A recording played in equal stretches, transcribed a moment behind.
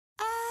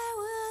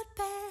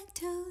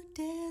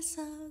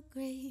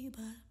disagree,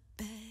 but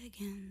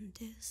begging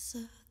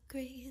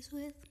disagrees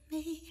with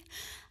me.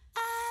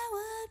 I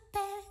would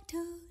beg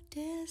to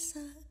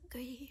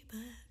disagree, but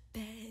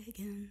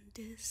begging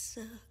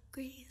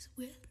disagrees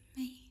with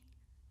me.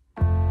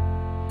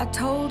 I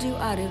told you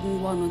I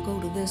didn't want to go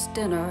to this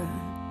dinner.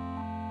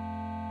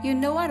 You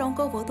know I don't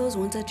go for those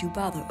ones that you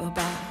bother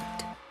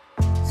about.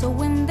 So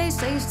when they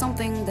say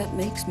something that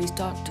makes me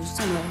start to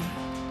simmer,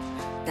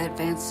 that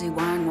fancy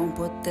wine won't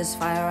put this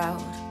fire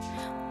out.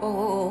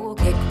 Oh,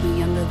 kick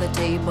me under the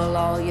table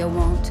all you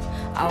want.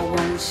 I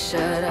won't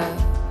shut up,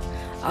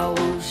 I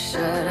won't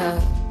shut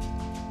up.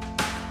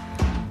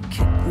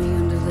 Kick me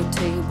under the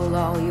table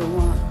all you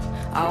want.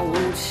 I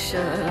won't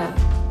shut up,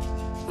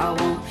 I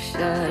won't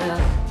shut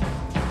up.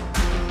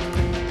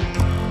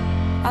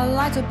 I'd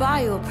like to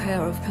buy you a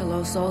pair of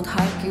pillow-soled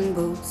hiking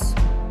boots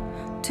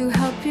to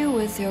help you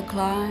with your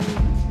climb,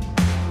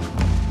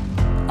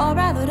 or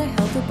rather to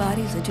help the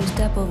bodies that you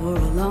step over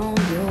along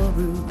your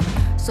route,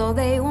 so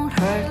they won't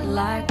hurt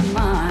like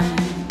mine.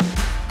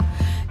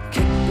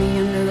 Kick me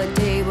under the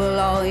table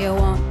all you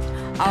want.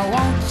 I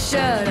won't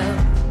shut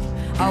up,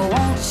 I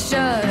won't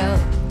shut up.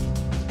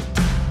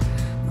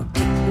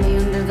 Kick me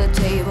under the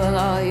table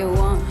all you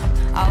want.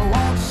 I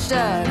won't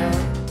shut up,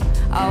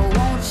 I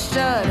won't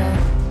shut up.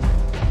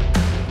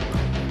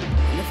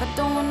 And if I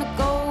don't wanna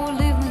go,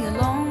 leave me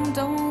alone.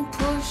 Don't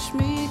push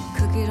me,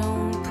 cookie,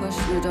 don't push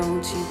me,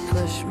 don't you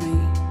push me.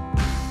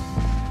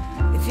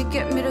 If you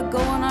get me to go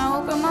and I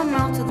open my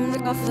mouth to them,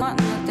 off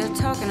nothing that they're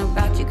talking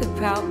about, you could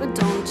pout, but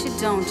don't you,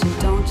 don't you,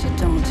 don't you,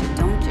 don't you,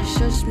 don't you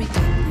shush me.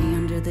 Kick me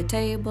under the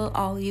table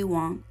all you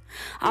want.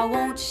 I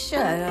won't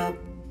shut up,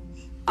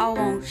 I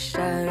won't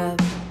shut up.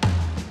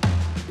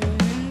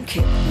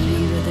 Kick me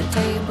under the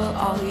table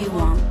all you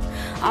want.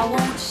 I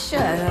won't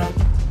shut up,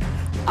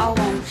 I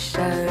won't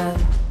shut up.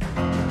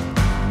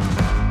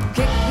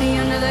 Kick me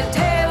under the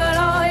table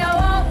all you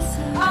want.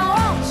 I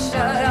won't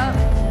shut up,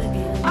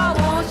 I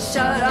won't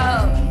shut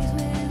up.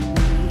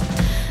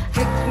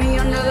 Kick me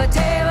under the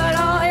table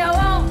all you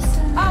want.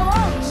 I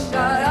won't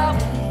shut up,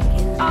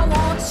 I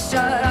won't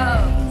shut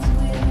up.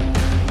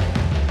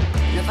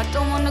 And if I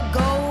don't wanna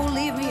go,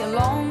 leave me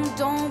alone.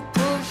 Don't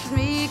push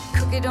me,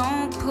 cookie,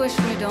 don't push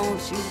me,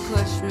 don't you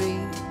push me.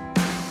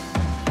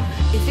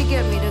 If you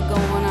get me to go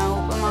and I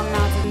open my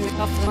mouth and rip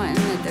off the button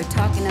that they're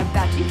talking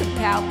about, you can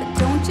pout, but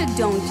don't you,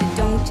 don't you,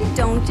 don't you,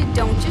 don't you,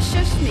 don't you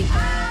shush me. I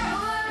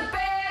would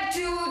beg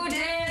to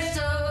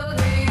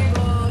disagree,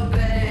 but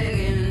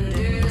begging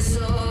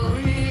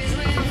disagrees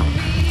with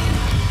me.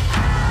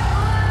 I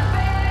would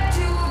beg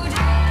to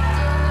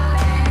disagree,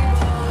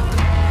 but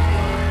begging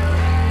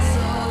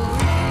disagrees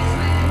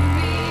with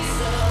me.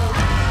 So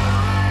I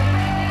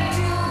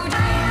would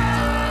beg to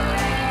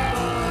disagree,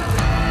 but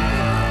begging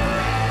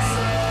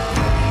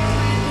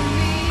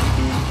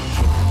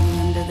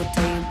under the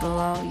table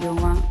all you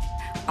want.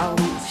 I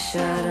won't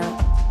shut up,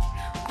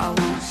 I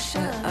won't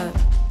shut up.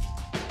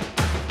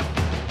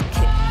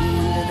 Kick me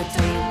under the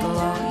table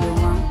all you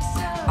want.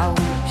 I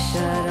won't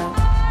shut up,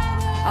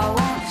 I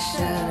won't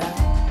shut up.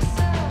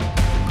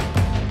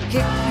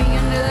 Kick me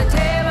under the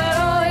table.